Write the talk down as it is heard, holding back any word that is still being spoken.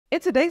In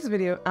today's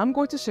video, I'm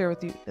going to share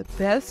with you the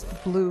best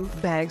blue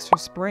bags for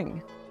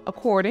spring.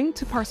 According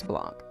to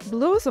Purseblog,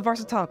 blue is a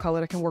versatile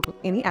color that can work with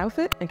any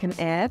outfit and can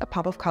add a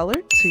pop of color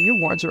to your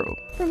wardrobe.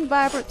 From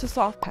vibrant to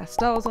soft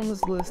pastels on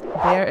this list,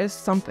 there is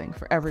something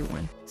for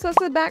everyone. So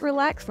sit back,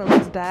 relax, and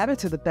let's dive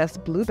into the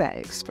best blue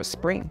bags for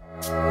spring.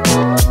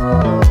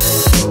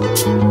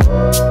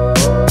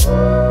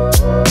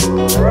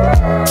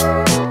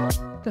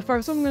 The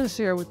first one I'm going to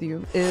share with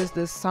you is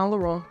this Saint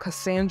Laurent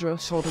Cassandra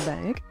shoulder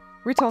bag.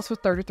 Retails for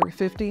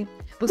 $33.50.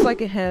 Looks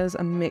like it has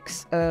a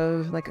mix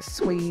of like a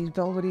suede,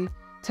 velvety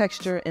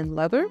texture and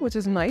leather, which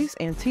is nice.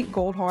 Antique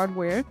gold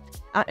hardware.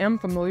 I am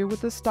familiar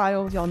with this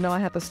style. Y'all know I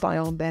had the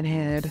style that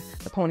had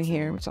the pony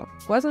hair, which I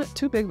wasn't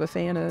too big of a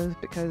fan of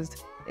because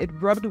it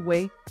rubbed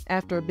away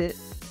after a bit.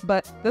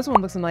 But this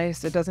one looks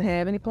nice. It doesn't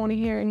have any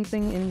pony hair,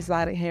 anything, any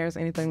exotic hairs,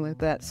 anything like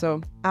that.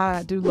 So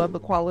I do love the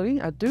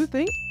quality. I do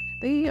think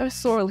they are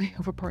sorely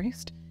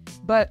overpriced,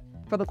 but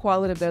for the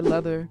quality of their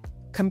leather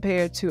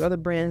compared to other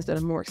brands that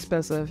are more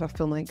expensive, I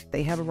feel like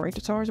they have a right to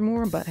charge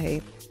more, but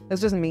hey, that's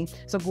just me.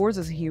 It's a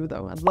gorgeous hue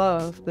though. I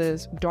love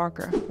this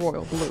darker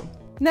royal blue.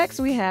 Next,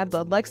 we have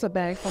the Alexa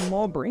bag from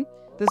Mulberry.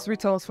 This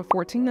retails for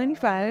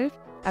 $14.95.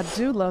 I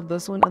do love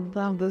this one. I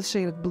love this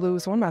shade of blue.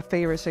 It's one of my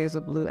favorite shades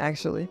of blue,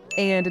 actually.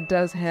 And it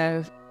does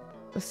have,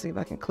 let's see if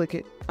I can click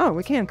it. Oh,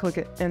 we can click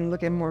it and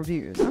look at more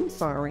views. I'm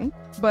sorry.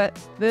 But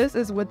this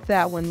is what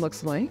that one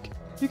looks like.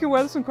 You can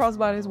wear this in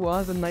crossbody as well. It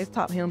has a nice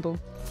top handle,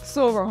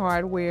 silver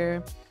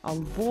hardware, a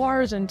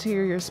large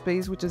interior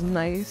space, which is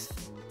nice,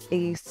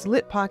 a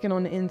slit pocket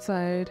on the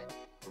inside,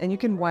 and you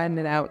can widen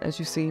it out as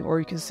you see, or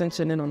you can cinch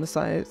it in on the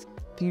sides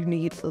if you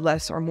need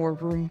less or more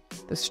room.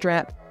 The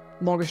strap,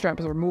 longer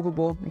strap is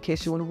removable in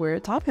case you want to wear a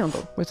top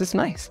handle, which is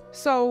nice.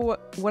 So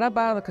would I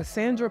buy the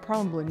Cassandra?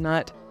 Probably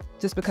not,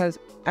 just because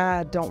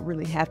I don't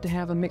really have to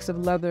have a mix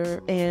of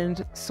leather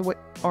and suede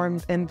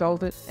and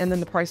velvet, and then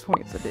the price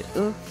point is a bit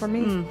for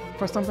me,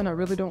 for something I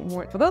really don't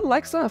want. For the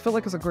Alexa, I feel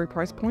like it's a great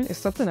price point. It's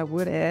something I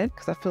would add,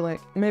 because I feel like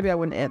maybe I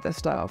wouldn't add that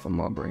style from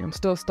Mulberry. I'm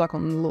still stuck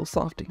on the little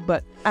softy,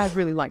 but I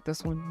really like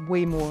this one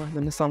way more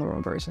than the Saint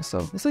Laurent version,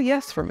 so it's a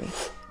yes for me.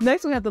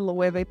 Next, we have the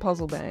Loewe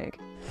puzzle bag.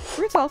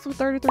 Retails for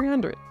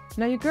 $33.00.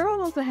 Now, your girl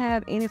doesn't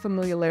have any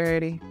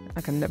familiarity.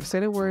 I can never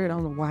say the word. I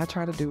don't know why I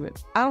try to do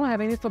it. I don't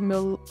have any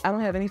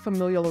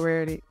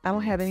familiarity.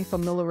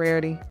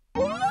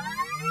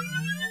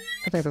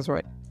 I think that's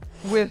right.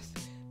 With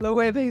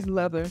Loewe's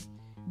leather,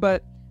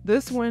 but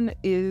this one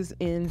is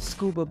in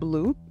scuba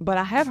blue. But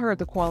I have heard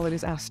the quality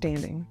is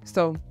outstanding.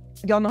 So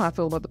y'all know how I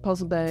feel about the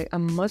puzzle bag.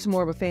 I'm much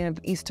more of a fan of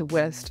the East to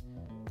West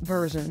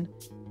version.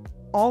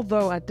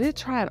 Although I did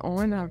try it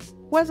on, I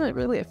wasn't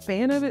really a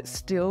fan of it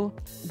still,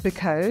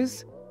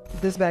 because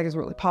this bag is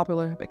really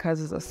popular, because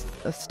it's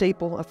a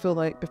staple, I feel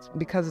like,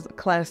 because it's a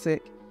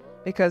classic,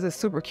 because it's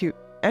super cute.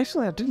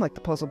 Actually, I do like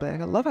the puzzle bag.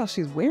 I love how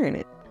she's wearing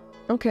it.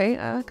 Okay,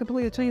 I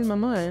completely changed my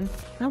mind.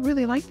 I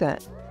really like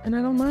that. And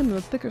I don't mind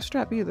the thicker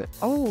strap either.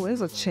 Oh,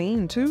 there's a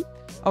chain too?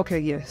 Okay,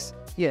 yes.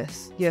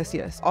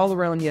 All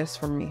around yes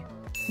from me.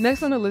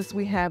 Next on the list,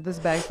 we have this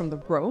bag from the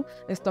Bro.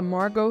 It's the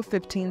Margot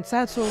 15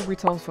 satchel,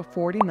 retails for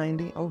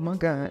 $40.90. Oh my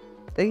God,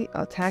 they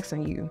are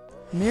taxing you.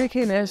 Mary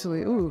Kate and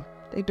Ashley, ooh,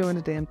 they doing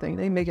the damn thing.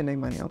 They making their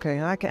money,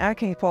 okay? I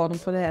can't fault them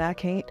for that. I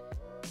can't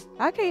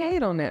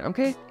hate on that,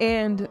 okay?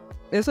 And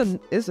it's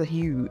a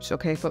huge,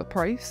 okay, for the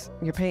price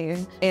you're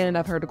paying. And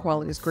I've heard the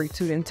quality is great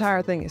too. The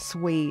entire thing is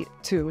suede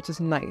too, which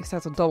is nice.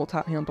 That's a double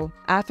top handle.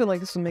 I feel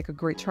like this would make a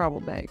great travel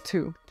bag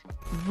too.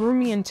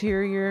 Roomy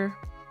interior,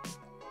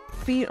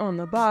 feet on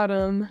the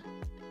bottom.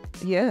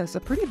 Yeah, it's a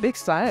pretty big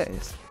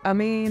size. I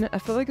mean, I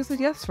feel like it's a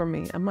yes for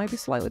me. I might be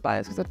slightly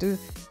biased because I do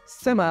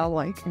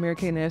semi-like Mary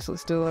Kate and Ashley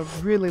still. I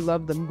really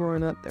love them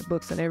growing up, their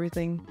books and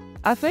everything.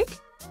 I think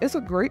it's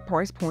a great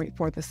price point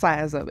for the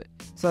size of it.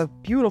 It's a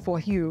beautiful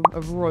hue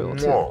of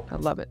royalty. I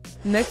love it.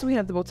 Next, we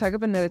have the Bottega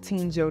Veneta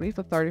Teen Jody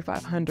for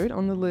 $35.00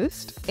 on the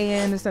list.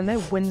 And it's in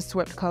that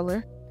windswept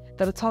color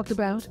that I talked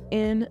about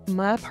in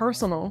my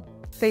personal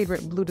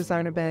favorite blue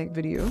designer bag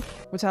video,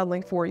 which I'll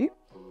link for you.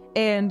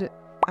 And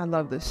I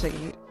love this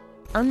shade.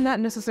 I'm not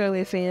necessarily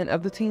a fan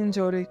of the Teen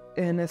Jody,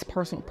 and it's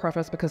personal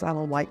preference because I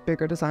don't like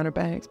bigger designer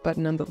bags, but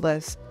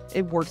nonetheless,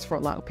 it works for a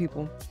lot of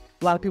people.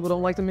 A lot of people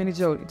don't like the mini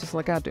Jody, just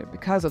like I do,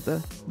 because of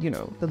the,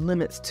 the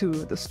limits to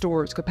the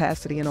storage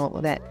capacity and all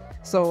of that.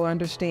 So I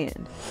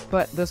understand.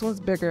 But this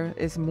one's bigger,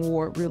 it's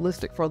more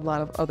realistic for a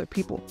lot of other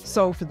people.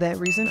 So for that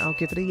reason, I'll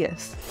give it a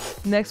yes.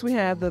 Next, we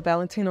have the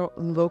Valentino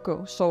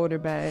Loco shoulder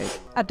bag.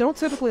 I don't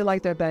typically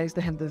like their bags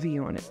that have the V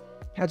on it.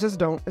 I just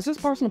don't. It's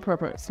just personal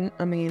preference.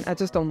 I mean, I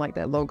just don't like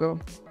that logo.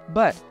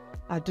 But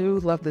I do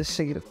love this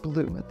shade of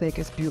blue. I think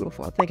it's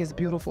beautiful. I think it's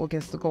beautiful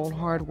against the gold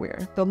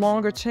hardware. The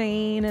longer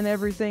chain and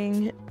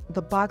everything,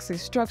 the boxy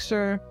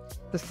structure,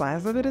 the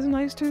size of it is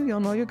nice too. Y'all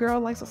know your girl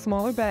likes a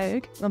smaller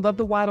bag. I love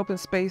the wide open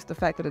space, the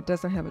fact that it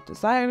doesn't have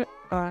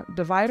a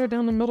divider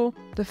down the middle.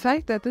 The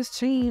fact that this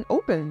chain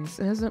opens,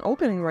 it has an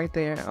opening right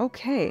there.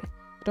 Okay.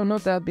 Don't know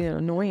if that'd be an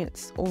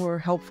annoyance or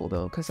helpful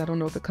though, because I don't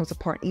know if it comes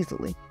apart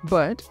easily.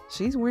 But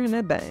she's wearing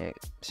that bag.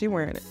 She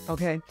wearing it,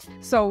 okay?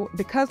 So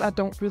because I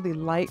don't really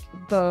like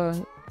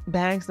the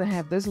bags that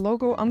have this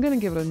logo, I'm gonna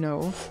give it a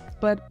no.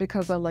 But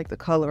because I like the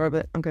color of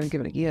it, I'm gonna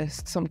give it a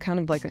yes. So I'm kind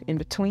of like an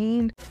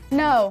in-between.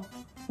 No.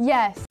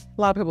 Yes.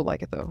 A lot of people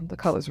like it though. The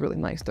color is really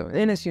nice though,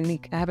 and it's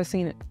unique. I haven't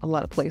seen it a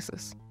lot of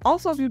places.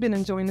 Also, if you've been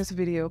enjoying this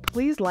video,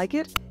 please like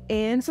it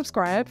and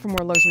subscribe for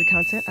more luxury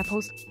content. I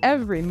post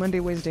every Monday,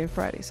 Wednesday, and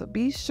Friday, so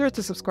be sure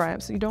to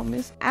subscribe so you don't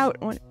miss out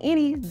on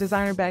any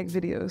designer bag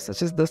videos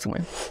such as this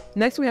one.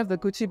 Next, we have the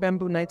Gucci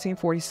Bamboo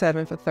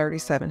 1947 for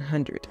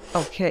 $3,700.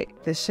 Okay,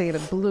 this shade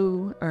of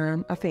blue,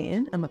 a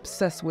fan. I'm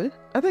obsessed with.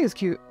 I think it's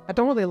cute. I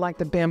don't really like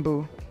the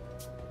bamboo.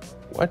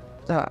 What?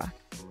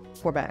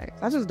 For bags.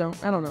 I just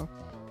don't. I don't know.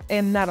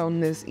 And not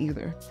on this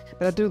either.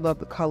 But I do love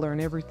the color and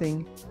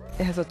everything.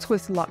 It has a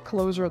twist lock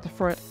closure at the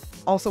front,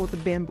 also with the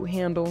bamboo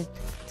handle.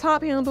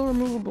 Top handle,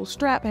 removable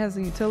strap, has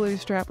a utility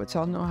strap, which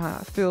y'all know how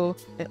I feel.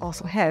 It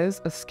also has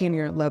a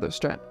skinnier leather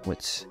strap,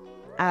 which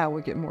I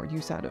would get more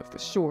use out of for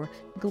sure.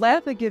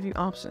 Glad they give you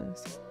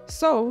options.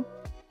 So,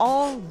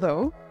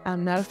 although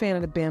I'm not a fan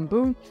of the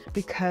bamboo,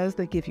 because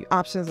they give you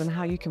options on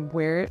how you can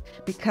wear it,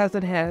 because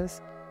it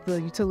has the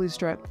utility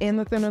strap and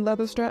the thinner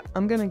leather strap,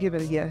 I'm gonna give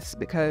it a yes,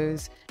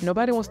 because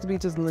nobody wants to be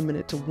just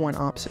limited to one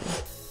option.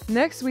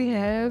 Next, we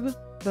have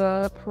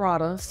the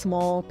Prada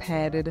small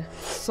padded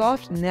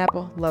soft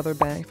Napa leather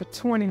bag for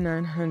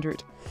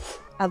 $2,900.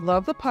 I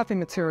love the puffy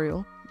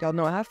material. Y'all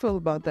know how I feel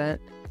about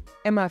that.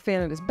 Am I a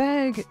fan of this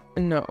bag?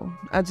 No.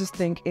 I just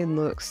think it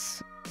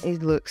looks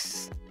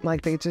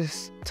like they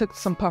just took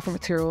some puffer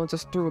material and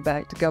just threw it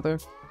back together.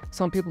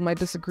 Some people might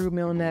disagree with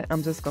me on that.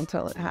 I'm just gonna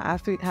tell it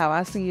how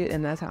I see it,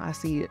 and that's how I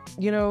see it.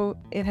 You know,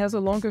 it has a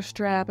longer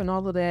strap and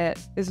all of that.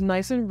 It's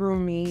nice and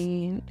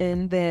roomy,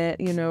 and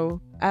that, you know,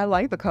 I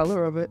like the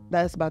color of it.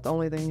 That's about the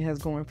only thing it has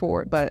going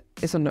for it, but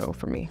it's a no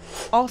for me.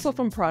 Also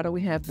from Prada,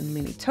 we have the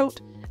mini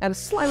tote at a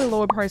slightly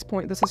lower price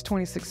point. This is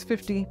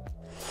 $26.50.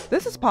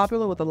 This is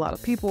popular with a lot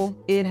of people.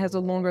 It has a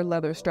longer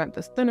leather strap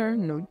that's thinner,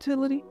 no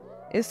utility.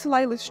 It's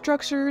slightly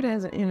structured,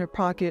 has an inner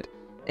pocket,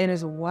 and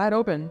is wide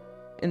open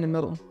in the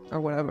middle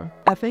or whatever.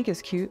 I think it's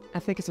cute. I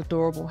think it's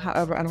adorable.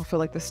 However, I don't feel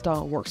like this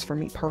style works for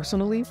me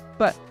personally.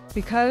 But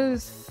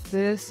because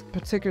this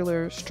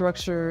particular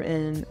structure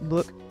and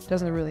look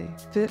doesn't really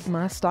fit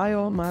my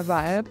style, my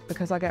vibe,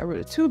 because I got rid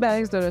of two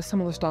bags that are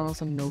similar styles,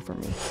 so no for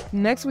me.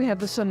 Next, we have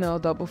the Chanel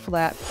double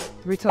flap.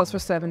 Retails for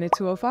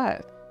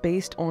 $72.05,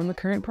 based on the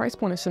current price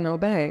point of Chanel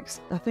bags.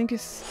 I think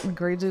it's a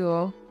great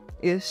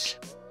deal-ish.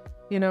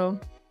 You know,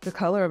 the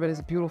color of it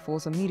is beautiful.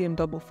 It's a medium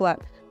double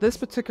flap. This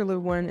particular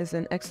one is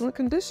in excellent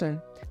condition.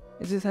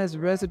 It just has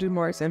residue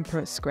marks,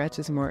 imprint,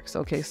 scratches marks.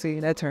 Okay, see,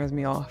 that turns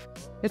me off.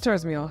 It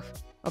turns me off.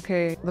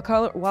 Okay, the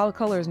color, while the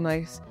color is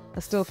nice,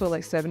 I still feel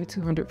like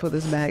 $7,200 for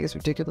this bag is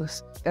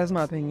ridiculous. That's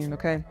my opinion,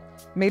 okay?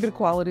 Maybe the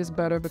quality is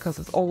better because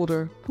it's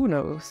older. Who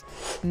knows?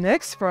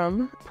 Next,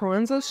 from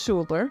Proenza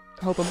Schuler.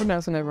 I hope I'm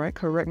pronouncing that right.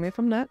 Correct me if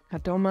I'm not. I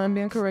don't mind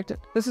being corrected.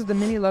 This is the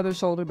mini leather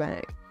shoulder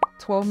bag.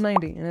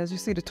 $12.90, and as you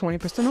see, the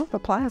 20% off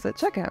applies at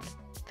checkout.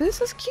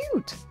 This is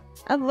cute.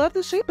 I love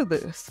the shape of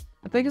this.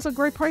 I think it's a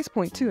great price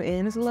point too,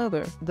 and it's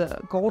leather. The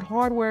gold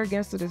hardware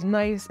against it is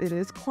nice. It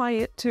is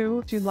quiet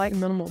too, if you like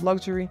minimal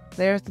luxury.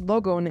 There's the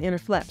logo in the inner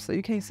flap, so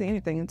you can't see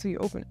anything until you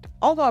open it.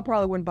 Although I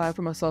probably wouldn't buy it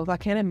for myself. I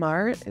can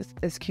admire it.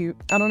 It's cute.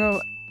 I don't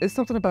know. It's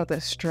something about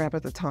that strap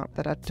at the top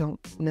that I don't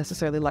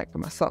necessarily like for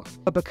myself.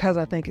 But because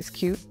I think it's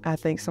cute, I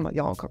think some of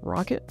y'all could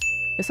rock it.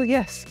 It's a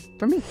yes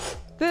for me.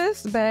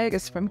 This bag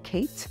is from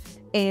Kate,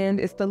 and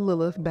it's the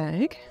Lilith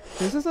bag.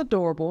 This is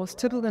adorable. It's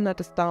typically not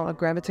the style I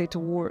gravitate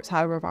towards.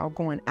 However, if I were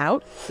going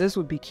out, this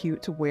would be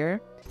cute to wear.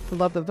 I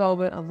love the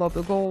velvet. I love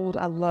the gold.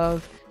 I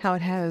love how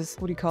it has,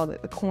 what do you call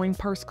it? The coin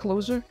purse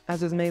closure. I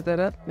just made that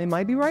up. It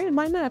might be right. It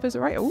might not. If it's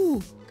right.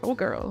 Ooh, oh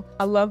girl.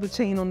 I love the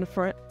chain on the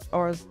front,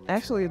 or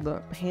actually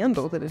the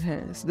handle that it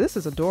has. This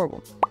is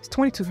adorable. It's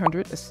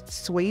 $2,200. It's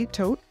suede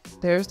tote.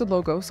 There's the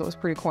logo, so it's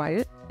pretty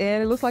quiet.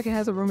 And it looks like it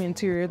has a roomy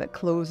interior that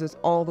closes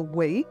all the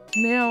way.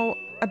 Now,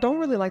 I don't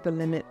really like the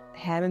limit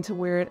having to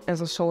wear it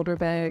as a shoulder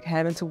bag,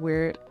 having to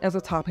wear it as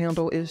a top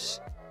handle-ish,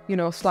 you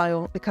know,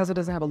 style. Because it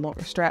doesn't have a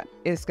longer strap,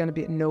 it's going to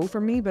be a no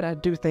for me, but I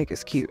do think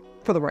it's cute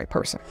for the right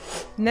person.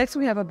 Next,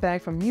 we have a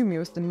bag from Miu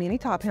Miu. It's the mini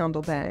top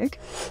handle bag,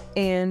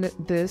 and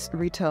this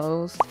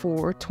retails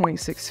for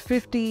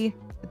 $26.50.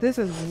 This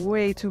is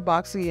way too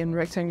boxy and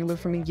rectangular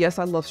for me. Yes,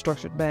 I love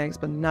structured bags,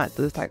 but not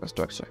this type of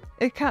structure.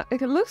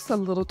 It looks a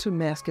little too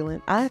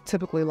masculine. I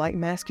typically like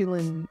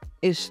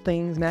masculine-ish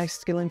things,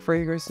 masculine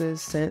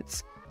fragrances,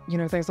 scents, you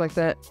know, things like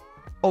that.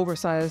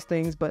 Oversized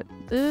things, but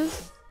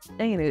this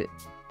ain't it.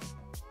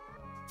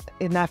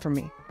 It's not for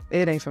me.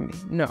 It ain't for me,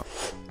 no.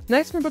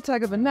 Next, from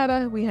Bottega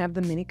Veneta, we have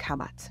the mini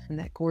Cabat in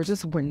that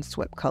gorgeous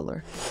windswept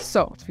color.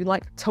 So, if you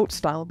like tote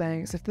style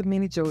bags, if the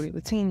mini Jody,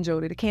 the teen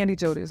Jody, the candy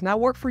Jody does not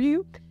work for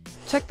you,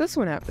 check this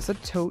one out. It's a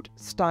tote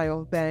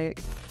style bag,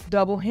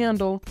 double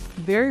handle,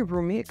 very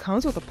roomy. It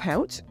comes with a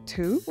pouch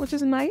too, which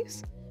is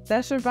nice.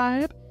 That's your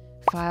vibe.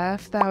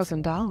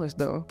 $5,000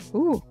 though.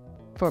 Ooh,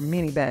 for a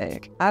mini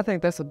bag. I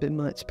think that's a bit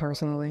much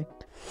personally.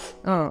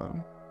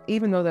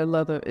 Even though that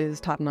leather is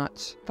top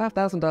notch,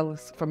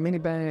 $5,000 for a mini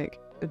bag,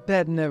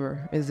 that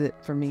never is it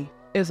for me.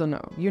 It's a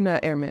no. You're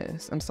not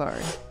Hermes. I'm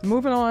sorry.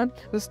 Moving on,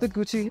 this is the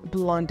Gucci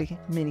Blondie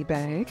mini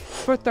bag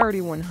for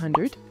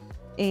 $3,100.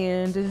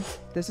 And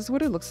this is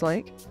what it looks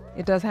like.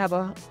 It does have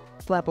a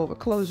flap over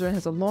closure. It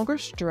has a longer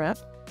strap,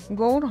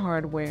 gold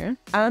hardware.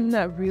 I'm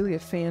not really a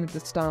fan of the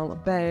style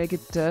of bag.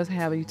 It does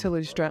have a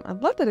utility strap. I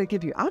love that they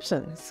give you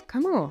options.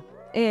 Come on.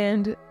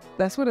 And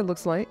that's what it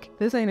looks like.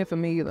 This ain't it for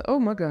me either. Oh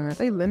my God,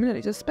 they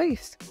limited your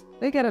space.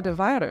 They got a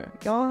divider.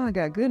 Y'all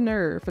got good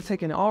nerve for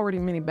taking an already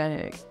mini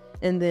bag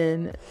and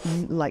then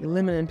like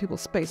limiting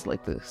people's space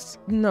like this.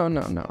 No.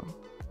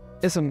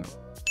 It's a no.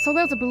 So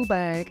there's a blue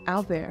bag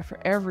out there for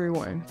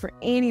everyone, for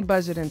any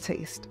budget and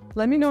taste.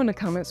 Let me know in the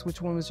comments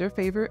which one was your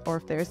favorite or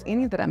if there's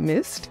any that I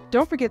missed.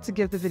 Don't forget to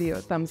give the video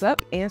a thumbs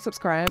up and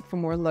subscribe for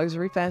more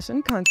luxury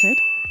fashion content.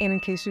 And in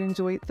case you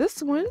enjoyed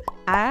this one,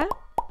 I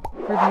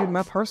reviewed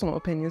my personal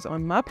opinions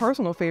on my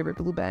personal favorite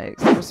blue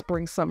bags for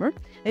spring summer.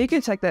 And you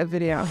can check that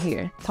video out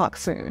here. Talk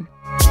soon.